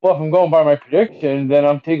 Well, if I'm going by my prediction, then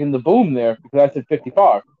I'm taking the boom there because I said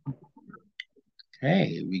 55.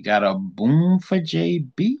 Hey, we got a boom for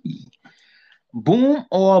JB. Boom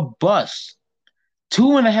or bust.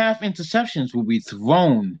 2.5 interceptions will be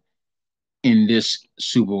thrown in this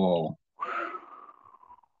Super Bowl.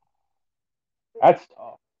 That's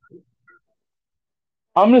tough.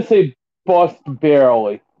 I'm gonna say bust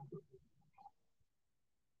barely.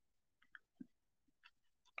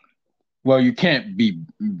 Well, you can't be.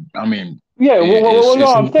 I mean, Yeah.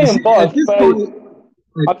 No, I'm saying at bust, this but point,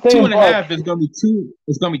 I'm two saying and a bust. half is gonna be two.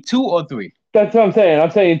 It's gonna be 2 or 3. That's what I'm saying.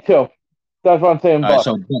 I'm saying two. That's what I'm saying. All right, Bust.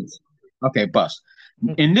 so bust. Okay, bust.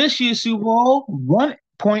 In this year's Super Bowl,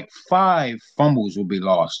 1.5 fumbles will be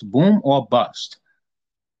lost. Boom or bust.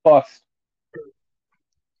 Bust.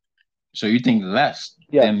 So you think less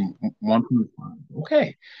Yes. than 1.5?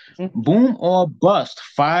 Okay. Boom or bust.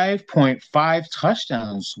 5.5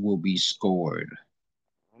 touchdowns will be scored.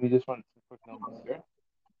 Let me just run some quick numbers here.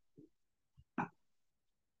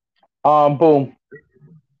 Boom.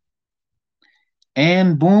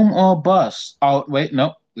 And boom or bust. Oh, wait,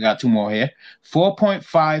 no, we got 2 more here.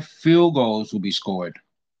 4.5 field goals will be scored.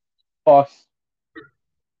 Bust.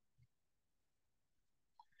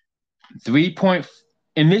 3 point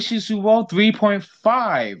in this year's Super Bowl,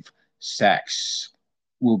 3.5 sacks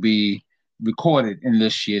will be recorded in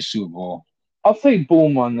this year's Super Bowl. I'll say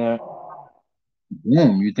boom on that.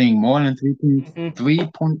 Boom, you think more than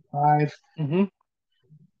 3.5? Mm-hmm.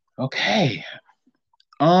 Okay.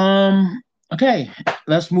 Okay,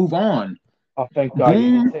 let's move on. Oh, thank God you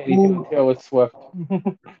didn't Boom say anything or on Taylor Swift.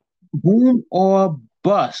 boom or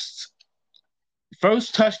bust.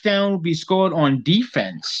 First touchdown will be scored on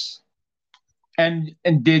defense, and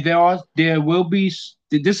there will be.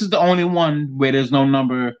 This is the only one where there's no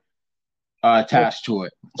number attached to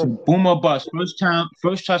it. So boom or bust. First touchdown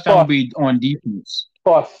will Bust, be on defense.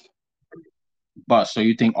 bust. Bust. So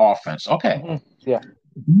you think offense? Okay. Yeah.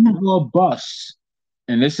 Boom or bust.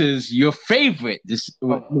 And this is your favorite. This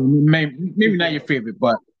maybe not your favorite,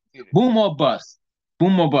 but boom or bust.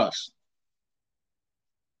 Boom or bust.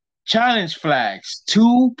 Challenge flags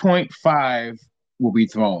 2.5 will be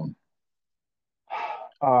thrown.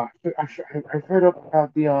 I've heard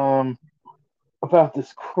about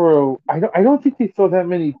this crew. I don't think they saw that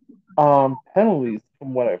many penalties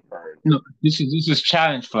from what I've heard. No, this is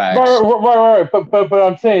challenge Right, flags. right. But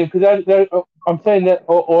I'm saying because I'm saying that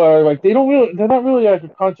or like they're not really like a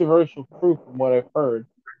controversial crew from what I've heard.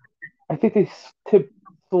 I think they tipped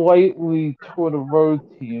slightly toward a road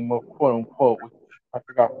team or quote unquote, which I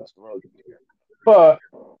forgot what's the road team. But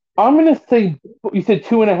I'm gonna say you said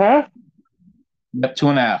 2.5. Yep,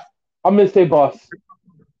 2.5. I'm gonna say bust.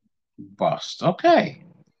 Bust. Okay.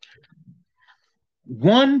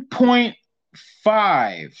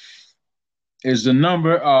 1.5 is the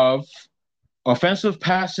number of offensive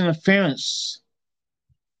pass interference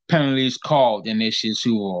penalties called in this year's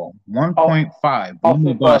Super Bowl. 1.5. I'll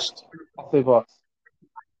say Bust. I'll say bust.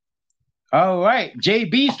 All right.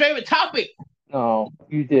 JB's favorite topic. No,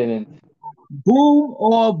 you didn't. Boom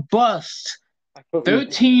or bust.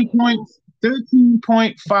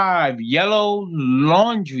 13.5 yellow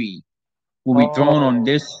laundry will be thrown on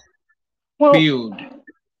this field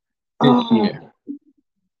this year.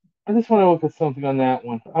 I just want to look at something on that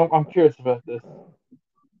one. I'm curious about this.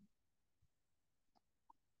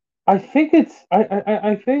 I think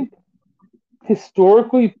I think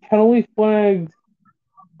historically penalty flags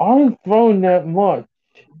aren't thrown that much.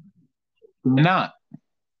 They're not.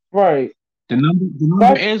 Right. The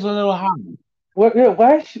number is a little high. Well, yeah,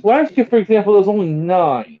 last year, for example, there was only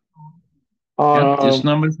 9. Yep, this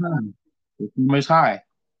number is high. This number is high.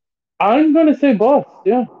 I'm gonna say bust.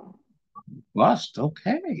 Yeah. Bust.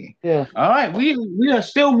 Okay. Yeah. All right. We are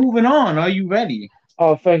still moving on. Are you ready?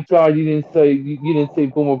 Oh, thank God you didn't say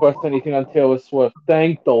boom or bust anything on Taylor Swift.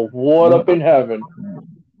 Thank the Lord up in heaven.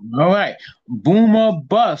 All right. Boom or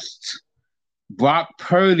bust. Brock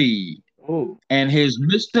Purdy and his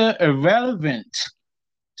Mr. Irrelevant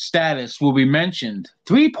status will be mentioned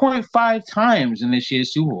 3.5 times in this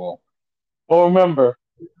year's Super Bowl. Well, remember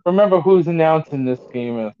who's announcing this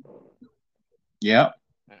game. Yep.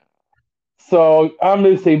 So I'm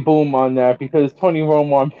gonna say boom on that because Tony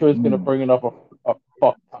Romo, I'm sure, is gonna bring it up a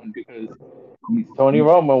fuck ton because he's Tony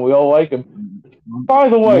Romo. We all like him. By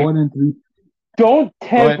the way, don't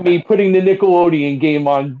tempt me putting the Nickelodeon game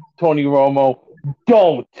on Tony Romo.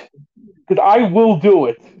 Don't, because I will do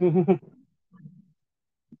it.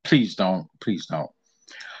 Please don't. Please don't.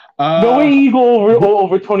 No Eagle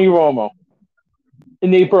over Tony Romo and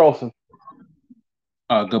Nate Burleson.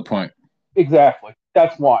 Good point. Exactly.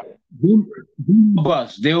 That's why.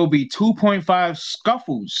 Bust. There will be 2.5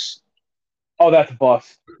 scuffles. Oh, that's a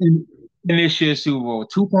bust. In this year's Super Bowl.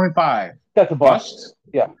 2.5. That's a bust.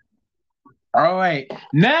 Yeah. All right.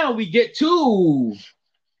 Now we get to.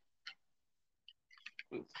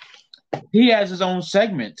 He has his own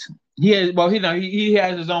segment. He has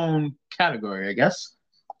his own category, I guess.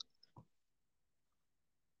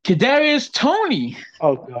 Kadarius Toney.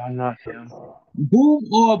 Oh God, not him. Boom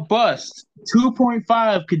or bust. 2.5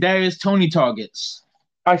 Kadarius Toney targets.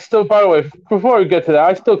 By the way, before we get to that,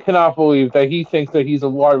 I still cannot believe that he thinks that he's a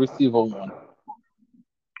wide receiver one.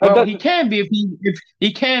 Well, he can be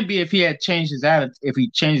if he had changed his attitude. If he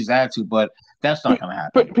changed his attitude, but that's not going to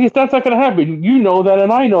happen. But because that's not going to happen. You know that,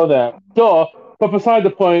 and I know that. Duh. But beside the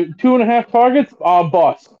point, 2.5 targets,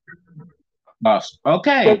 bust. Bust.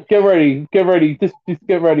 Okay. Get ready. Just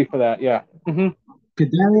get ready for that. Yeah. Mm-hmm.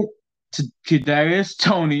 Kadarius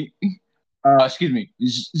Toney.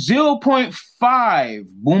 0.5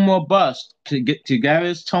 boom or bust to get to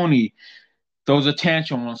Kadarius Toney. Throws a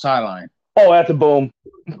tantrum on the sideline. Oh, that's a boom.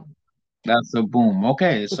 That's a boom.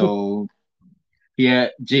 Okay, so yeah,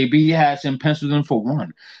 JB has him penciled in for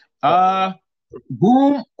 1.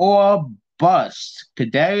 Boom or bust.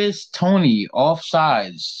 Kadarius Toney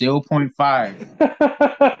offsides 0.5.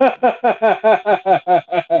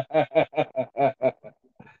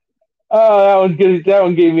 Oh, that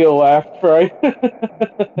one gave me a laugh, Trey.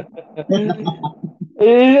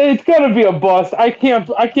 It's gonna be a bust. I can't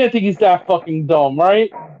think he's that fucking dumb,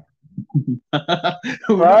 right?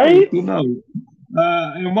 Right? Who knows?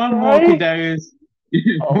 And one more, Right? Kadarius.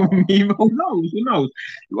 Oh, Who knows? Who knows?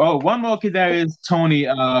 Oh, one more, Kadarius Tony.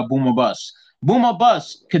 Boomer bust. Boomer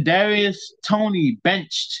bust. Kadarius Tony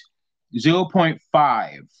benched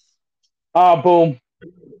 0.5. boom.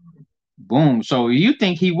 Boom. So you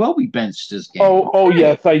think he will be benched this game? Oh, Okay.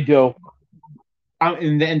 yes, I do.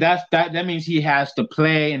 And that means he has to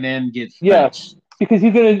play and then get Yes, benched. because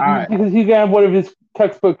All right. he's gonna have one of his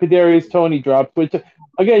textbook Kadarius Tony drops, which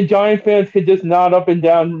again, Giant fans could just nod up and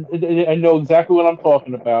down and know exactly what I'm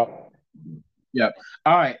talking about. Yep.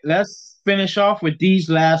 All right. Let's finish off with these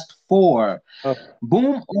last four. Okay.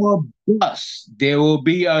 Boom or bust. There will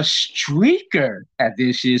be a streaker at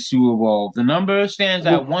this year's Super Bowl. The number stands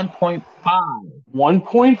at 1.5.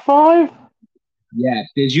 1.5? Yeah,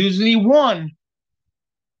 there's usually one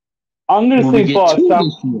I'm gonna when we say get bust. two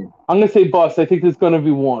this year. I'm gonna say bust. I think there's gonna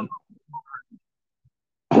be one.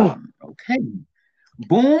 Okay.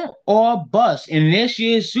 Boom or bust. In this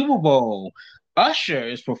year's Super Bowl, Usher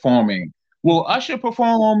is performing. Will Usher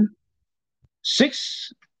perform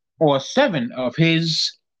 6 or 7 of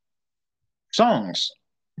his songs?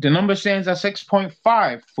 The number stands at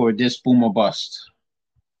 6.5 for this boom or bust.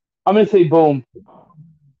 I'm gonna say boom.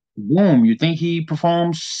 Boom. You think he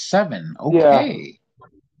performs 7? Yeah. Okay.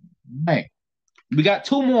 Right. We got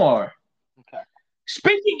 2 more. Okay.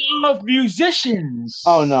 Speaking of musicians.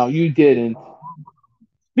 Oh no, you didn't.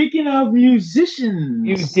 Speaking of musicians.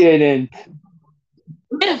 You didn't.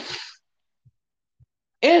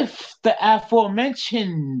 If the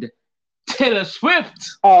aforementioned Taylor Swift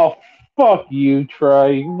Oh, fuck you,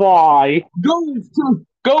 Trey. Why?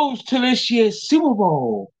 goes to this year's Super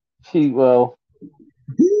Bowl, She will.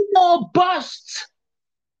 boom or bust.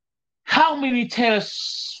 How many Taylor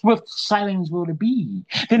Swift sightings will it be?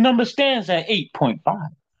 The number stands at 8.5.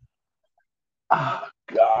 Oh,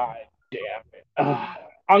 God damn it.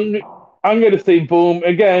 I'm gonna say boom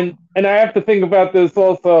again, and I have to think about this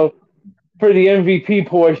also for the MVP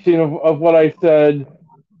portion of what I said.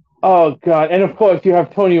 Oh God, and of course you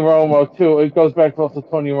have Tony Romo too. It goes back to also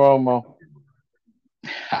Tony Romo.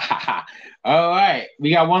 All right, we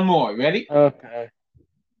got one more. Ready? Okay.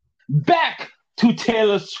 Back to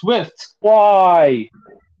Taylor Swift. Why?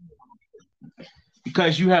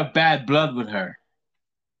 Because you have bad blood with her.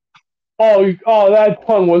 Oh, that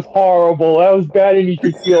pun was horrible. That was bad, and you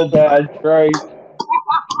should feel bad, Trey.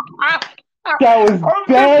 That was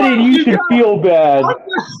bad, and you should feel bad.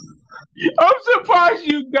 I'm surprised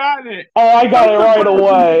you got it. Oh, I got it right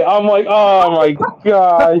away. I'm like, oh my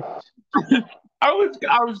gosh. I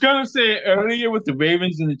was gonna say it earlier with the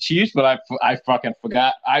Ravens and the Chiefs, but I fucking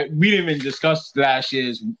forgot. We didn't even discuss last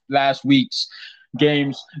week's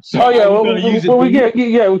games. So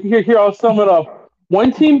Here, I'll sum it up.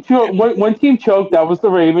 One team choked. One team choked. That was the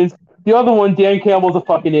Ravens. The other one, Dan Campbell's a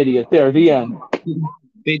fucking idiot. There, the end.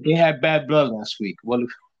 They had bad blood last week. Well,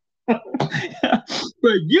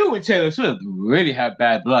 but you and Taylor Swift really have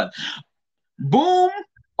bad blood. Boom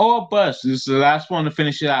or bust. This is the last one to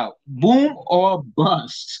finish it out. Boom or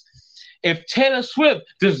bust. If Taylor Swift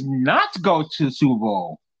does not go to the Super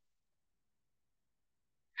Bowl,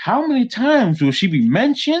 how many times will she be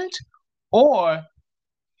mentioned or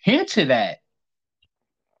hinted at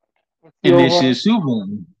in this year's Super Bowl?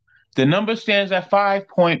 The number stands at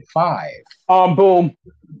 5.5. Boom.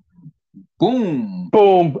 Boom.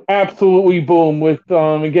 Boom. Absolutely boom. With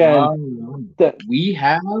again, we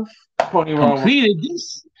have completed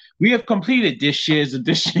this. We have completed this year's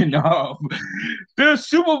edition of the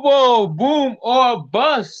Super Bowl Boom or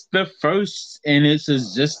Bust, the first in its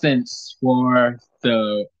existence for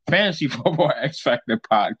the Fantasy Football X Factor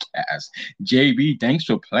podcast. JB, thanks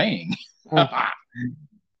for playing. I'm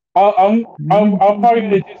probably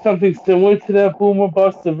gonna do something similar to that Boom or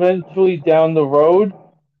Bust eventually down the road.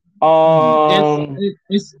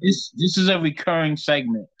 This is a recurring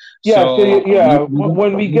segment. Yeah, so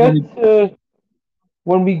when we get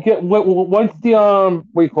once the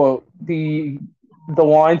what do you call it, the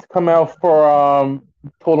lines come out for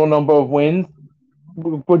total number of wins,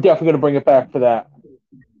 we're definitely gonna bring it back for that.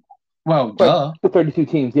 Well, duh. For 32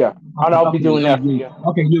 teams, yeah, and I'll be doing that.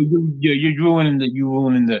 Okay, you're ruining the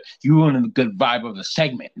good vibe of the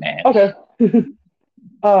segment, man. Okay.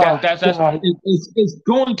 It's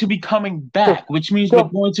going to be coming back, which means we're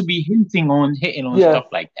going to be hitting on stuff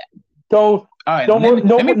like that. Don't no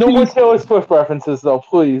more Taylor Swift references though,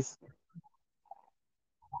 please.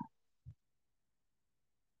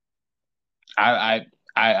 I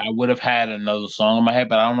would have had another song in my head,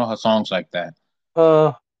 but I don't know her songs like that.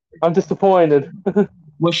 I'm disappointed.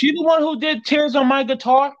 Was she the one who did Tears on My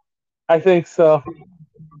Guitar? I think so.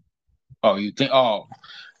 Oh, you think? Oh,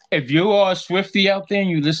 if you are a Swiftie out there and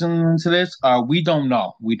you listening to this, we don't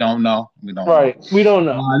know. We don't know. We don't know. Right. We don't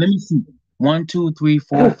know. Let me see. 1, 2, 3,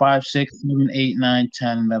 4, 5, 6, 7, 8, 9,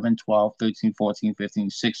 10, 11, 12, 13, 14, 15,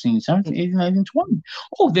 16, 17, 18, 19, 20.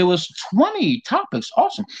 Oh, there was 20 topics.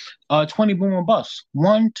 Awesome. 20 boom or bust.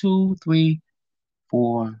 1, 2, 3,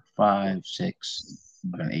 4, 5, 6,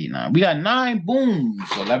 7, 8, 9. We got 9 booms,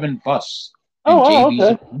 11 busts, Oh, and wow,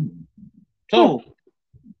 JB's. okay. So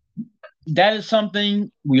that is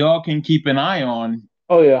something we all can keep an eye on.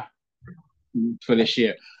 Oh, yeah. For this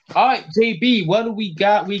year. All right, JB, what do we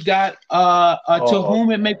got? We got to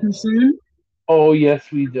whom it may concern. Oh,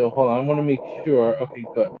 yes, we do. Hold on, I want to make sure. Okay,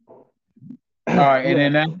 good. All right, and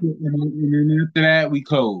then after that, we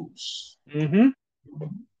close. Mm-hmm.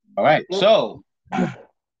 All right, so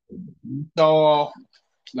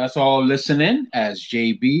let's all listen in as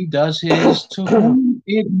JB does his to whom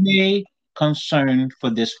it may concern for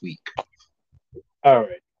this week. All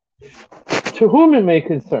right. To whom it may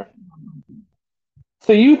concern.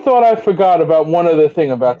 So you thought I forgot about one other thing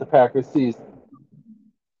about the Packers season.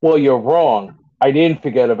 Well, you're wrong. I didn't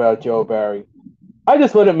forget about Joe Barry. I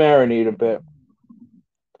just let it marinate a bit.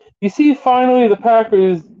 You see, finally the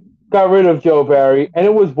Packers got rid of Joe Barry, and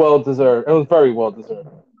it was well deserved. It was very well deserved.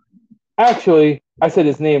 Actually, I said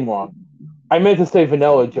his name wrong. I meant to say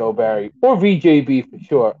Vanilla Joe Barry, or VJB for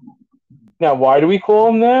short. Now, why do we call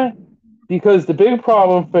him that? Because the big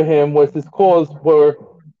problem for him was his calls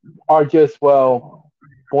are just, well,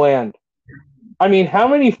 bland. I mean, how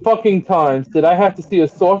many fucking times did I have to see a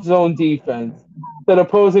soft zone defense that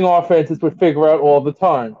opposing offenses would figure out all the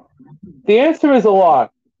time? The answer is a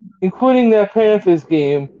lot, including that Panthers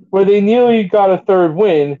game where they nearly got a third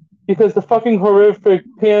win because the fucking horrific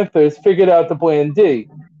Panthers figured out the bland D.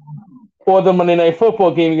 Or the Monday Night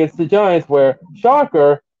Football game against the Giants where,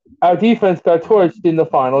 shocker, our defense got torched in the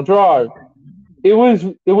final drive. It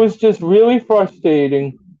was just really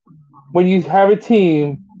frustrating when you have a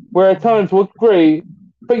team where at times looked great,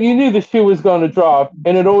 but you knew the shoe was going to drop,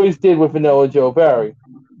 and it always did with Vanilla Joe Barry.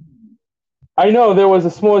 I know there was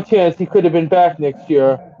a small chance he could have been back next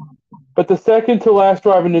year, but the second to last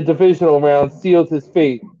drive in the divisional round sealed his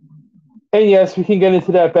fate. And yes, we can get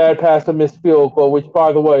into that bad pass or missed field goal, which,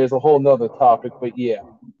 by the way, is a whole nother topic, but yeah.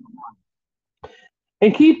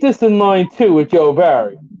 And keep this in mind, too, with Joe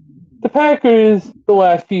Barry. The Packers, the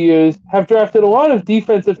last few years, have drafted a lot of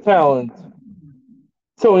defensive talent.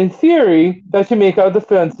 So in theory, that should make our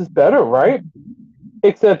defenses better, right?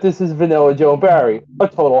 Except this is Vanilla Joe Barry, a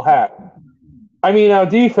total hack. I mean, our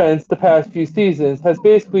defense the past few seasons has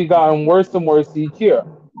basically gotten worse and worse each year.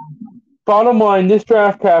 Bottom line, this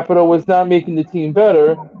draft capital was not making the team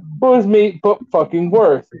better, but was made fucking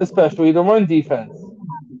worse, especially the run defense.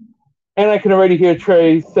 And I can already hear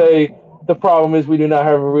Trey say the problem is we do not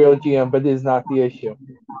have a real GM, but it is not the issue.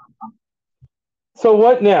 So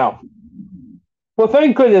what now? Well,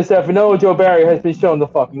 thank goodness that Vanilla Joe Barry has been shown the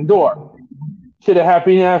fucking door. Should have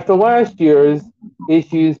happened after last year's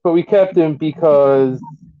issues, but we kept him because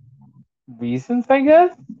reasons, I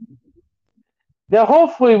guess? Now,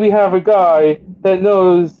 hopefully we have a guy that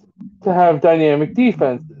knows to have dynamic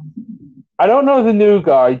defenses. I don't know the new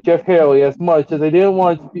guy, Jeff Haley, as much as I didn't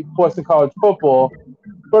want to be forced in college football,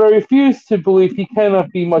 but I refuse to believe he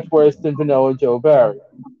cannot be much worse than Vanilla Joe Barry.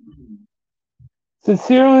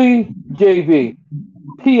 Sincerely, JB.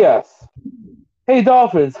 P.S. Hey,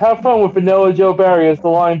 Dolphins, have fun with Vanilla Joe Barry as the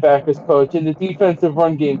linebackers coach and the defensive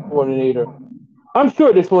run game coordinator. I'm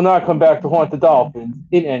sure this will not come back to haunt the Dolphins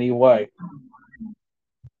in any way.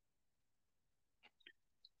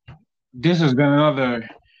 This has been another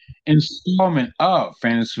installment of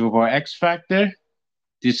Fantasy Football X Factor.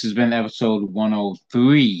 This has been episode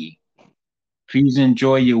 103. Please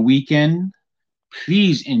enjoy your weekend.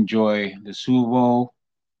 Please enjoy the Super Bowl.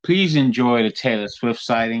 Please enjoy the Taylor Swift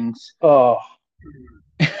sightings. Oh.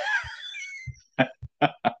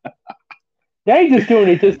 Now you're just doing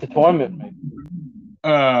it just to torment me.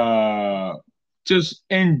 Just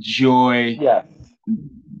enjoy. Yes.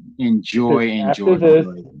 Enjoy.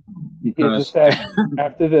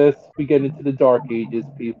 After this, we get into the dark ages,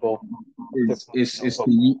 people. It's the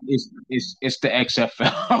XFL. It's the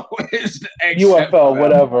XFL. UFL,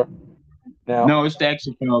 whatever. Now. No, it's the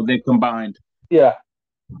XFL. They combined. Yeah.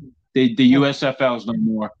 The USFL's no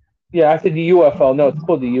more. Yeah, I said the UFL. No, it's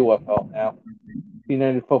called the UFL now. The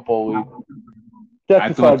United Football League.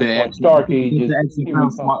 That's beside the point. Dark ages. The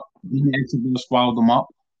XFL swallowed them up.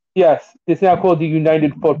 Yes, it's now called the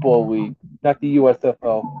United Football League, not the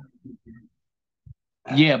USFL.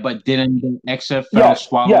 Yeah, but didn't the XFL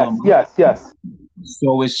swallow them up? Yes.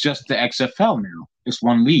 So it's just the XFL now. It's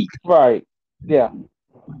one league. Right. Yeah.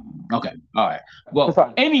 Okay. All right. Well,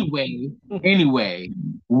 Besides, anyway,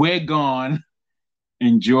 we're gone.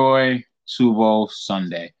 Enjoy Super Bowl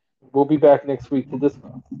Sunday. we'll be back next week to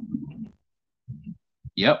discuss.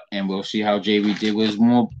 Yep, and we'll see how JB did with his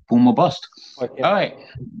more boom or bust. Like him. All right.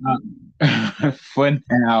 For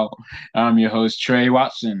now, I'm your host Trey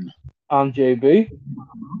Watson, I'm JB.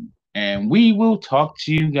 and we will talk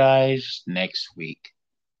to you guys next week.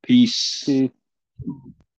 Peace. Peace.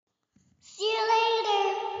 See you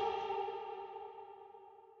later.